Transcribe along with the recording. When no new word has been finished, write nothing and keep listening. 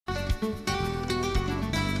Hello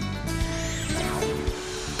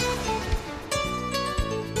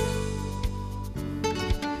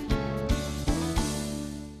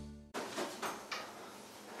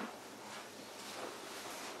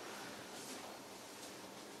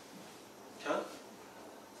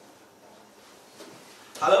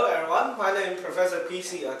everyone, my name is Professor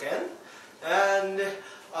PC again, and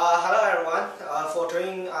hello everyone for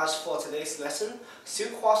joining us for today's lesson,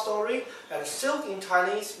 Silk Hua story. And silk in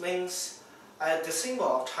Chinese means the symbol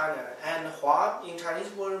of China, and Hua in Chinese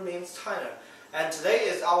word means China. And today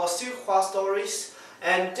is our Silk Hua stories,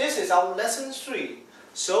 and this is our lesson 3.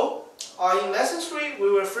 So in lesson 3 we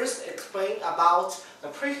will first explain about the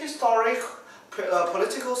prehistoric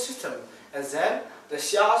political system, and then the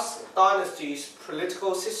Xia dynasty's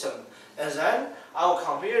political system, and then I will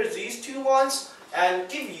compare these two ones and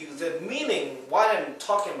give you the meaning why I'm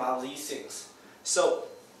talking about these things. So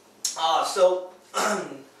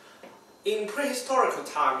in prehistoric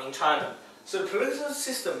time in China, so the political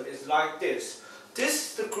system is like this. This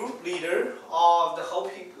is the group leader of the whole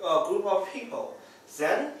group of people.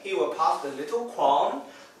 Then he will pass the little crown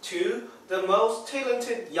to the most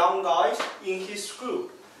talented young guys in his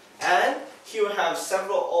group, and he will have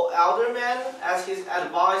several elder men as his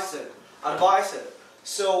advisor.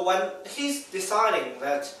 So when he's deciding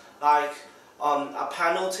that a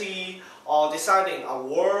penalty or deciding a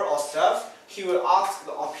war or stuff, he will ask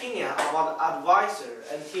the opinion of an advisor,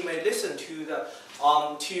 and he may listen to the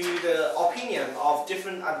opinion of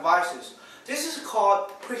different advisors. This is called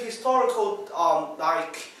prehistorical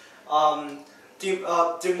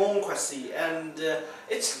democracy, and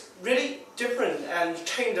it's really different and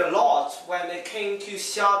changed a lot when it came to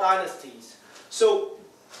Xia dynasties. So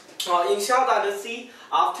in Xia dynasty,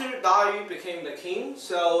 after Dayu became the king,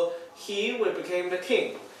 so he will become the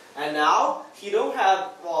king. And now he don't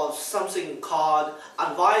have something called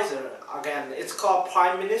advisor again. It's called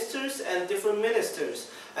prime ministers and different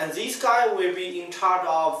ministers. And these guys will be in charge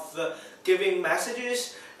of giving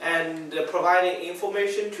messages and providing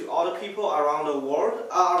information to other people around the world,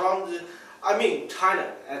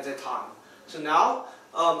 China at the time. So now,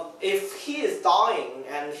 if he is dying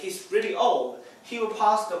and he's really old, he will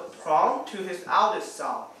pass the crown to his eldest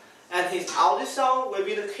son, and his eldest son will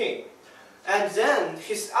be the king. And then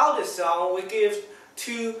his eldest son will give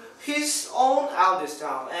to his own eldest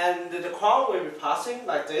son, and the crown will be passing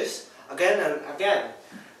like this again and again.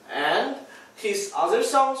 And his other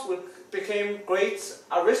sons will become great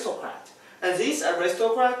aristocrats, and these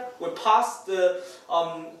aristocrats will pass the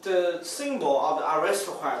symbol of the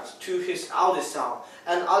aristocrat to his eldest son,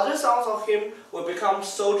 and other sons of him will become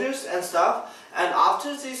soldiers and stuff. And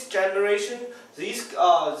after this generation, these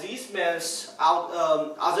men's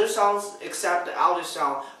other sons, except the eldest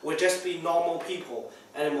son, will just be normal people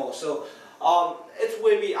anymore. So it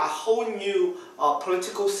will be a whole new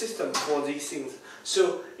political system for these things.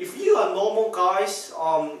 So if you are normal guys,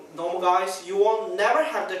 you will never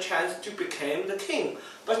have the chance to become the king.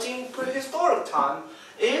 But in prehistoric time,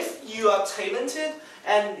 if you are talented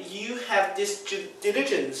and you have this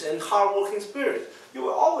diligence and hard-working spirit, you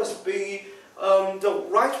will always be the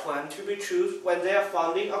right one to be chosen when they are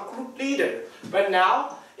founding a group leader. But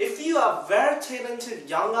now, if you are very talented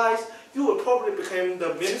young guys, you will probably become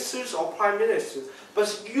the ministers or prime ministers,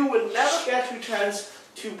 but you will never get a chance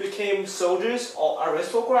to become soldiers or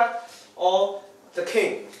aristocrats or the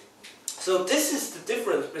king. So this is the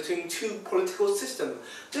difference between two political systems.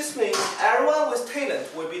 This means everyone with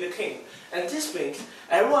talent will be the king, and this means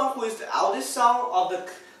everyone who is the eldest son of the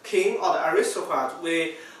king or the aristocrat will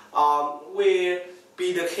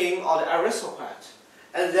be the king or the aristocrat.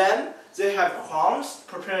 And then they have crowns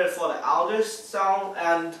prepared for the eldest son,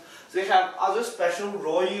 and they have other special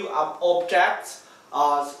royal objects,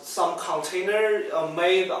 some container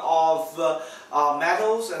made of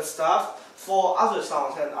metals and stuff for other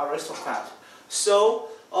sons and aristocrats. So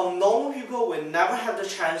normal people will never have the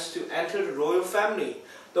chance to enter the royal family.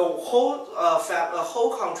 The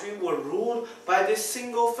whole country was ruled by this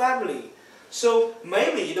single family. So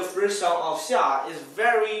maybe the first son of Xia is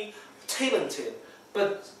very talented,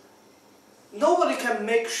 but nobody can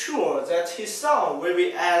make sure that his son will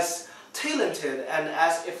be as talented and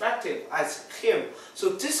as effective as him. So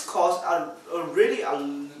this caused really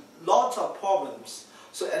a lot of problems.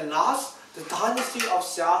 So at last, the dynasty of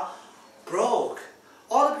Xia broke.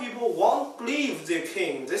 All the people won't believe the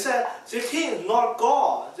king. They said the king is not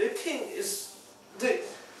God. The king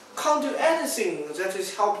can't do anything that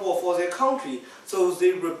is helpful for their country. So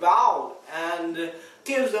they rebelled and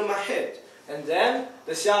gave them a hit. And then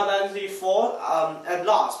the Xia dynasty fought at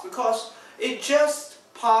last, because it just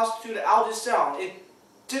passed to the eldest son. It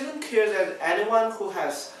didn't care that anyone who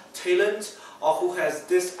has talent or who has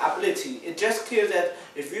this ability. It just clear that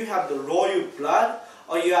if you have the royal blood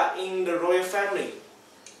or you are in the royal family.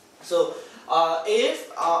 So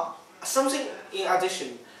if something in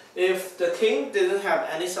addition, if the king didn't have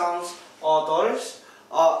any sons or daughters,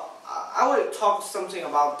 I will talk something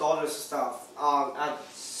about daughters stuff at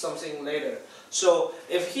something later. So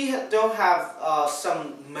if he don't have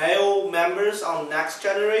some male members on next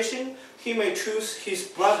generation, he may choose his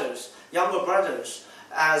brothers, younger brothers,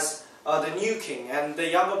 as the new king, and the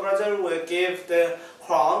younger brother will give the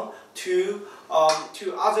crown to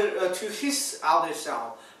his elder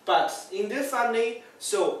son. But in this family,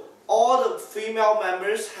 so all the female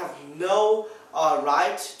members have no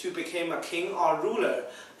right to become a king or ruler.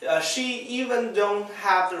 She even don't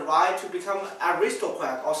have the right to become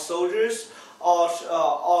aristocrat or soldiers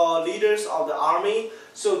or leaders of the army.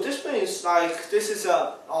 So this means like this is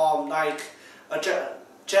a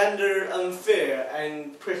gender unfair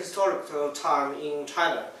and prehistoric time in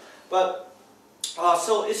China. But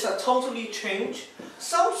so it's a totally change.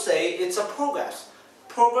 Some say it's a progress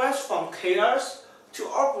from chaos to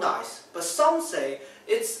organize. But some say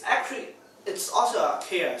it's also a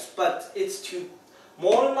chaos, but it's to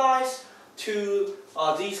modernize to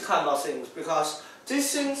these kind of things, because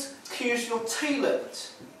these things kills your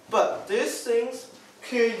talent, but these things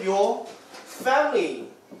kill your family.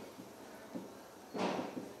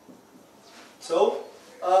 So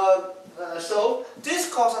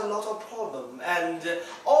this caused a lot of problem, and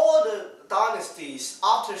all the dynasties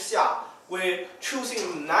after Xia were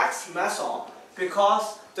choosing next method,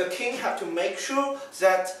 because the king had to make sure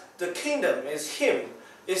that the kingdom is him.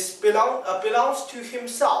 It belongs to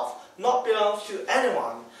himself, not belongs to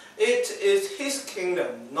anyone. It is his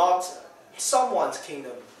kingdom, not someone's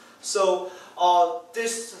kingdom. So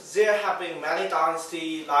there have been many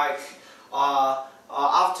dynasties like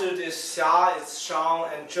after this Xia, it's Shang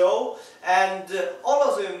and Zhou, and all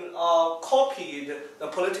of them copied the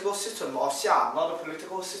political system of Xia, not the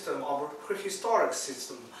political system of a prehistoric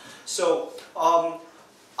system. So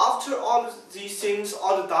after all of these things,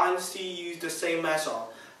 all the dynasties use the same method,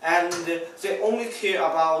 and they only care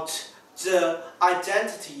about the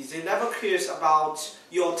identity. They never cares about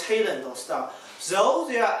your talent or stuff. Though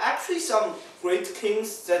there are actually some great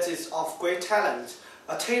kings that is of great talent,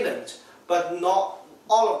 but not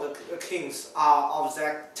all of the kings are of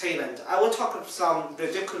that talent. I will talk about some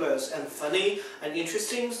ridiculous and funny and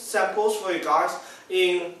interesting samples for you guys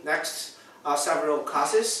in next several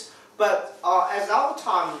classes. But as our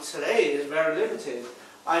time today is very limited,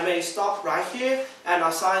 I may stop right here and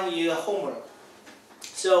assign you homework.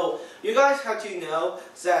 So you guys have to know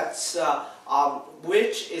that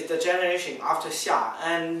which is the generation after Xia,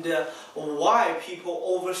 and why people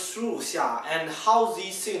overthrew Xia, and how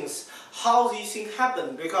these things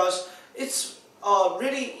happen, because it's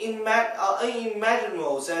really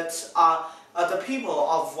unimaginable that the people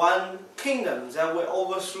of one kingdom that will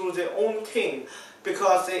overthrow their own king,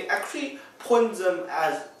 because they actually point them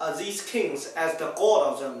as these kings as the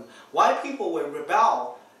god of them. Why people will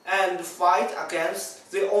rebel and fight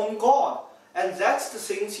against their own god? And that's the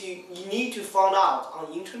things you need to find out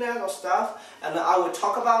on internet or stuff, and I will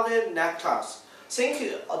talk about it next class. Thank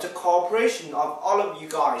you for the cooperation of all of you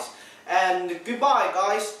guys, and goodbye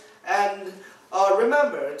guys, and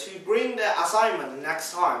remember to bring the assignment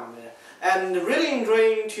next time, and really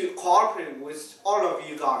enjoying to cooperate with all of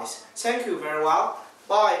you guys. Thank you very well.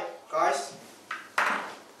 Bye guys.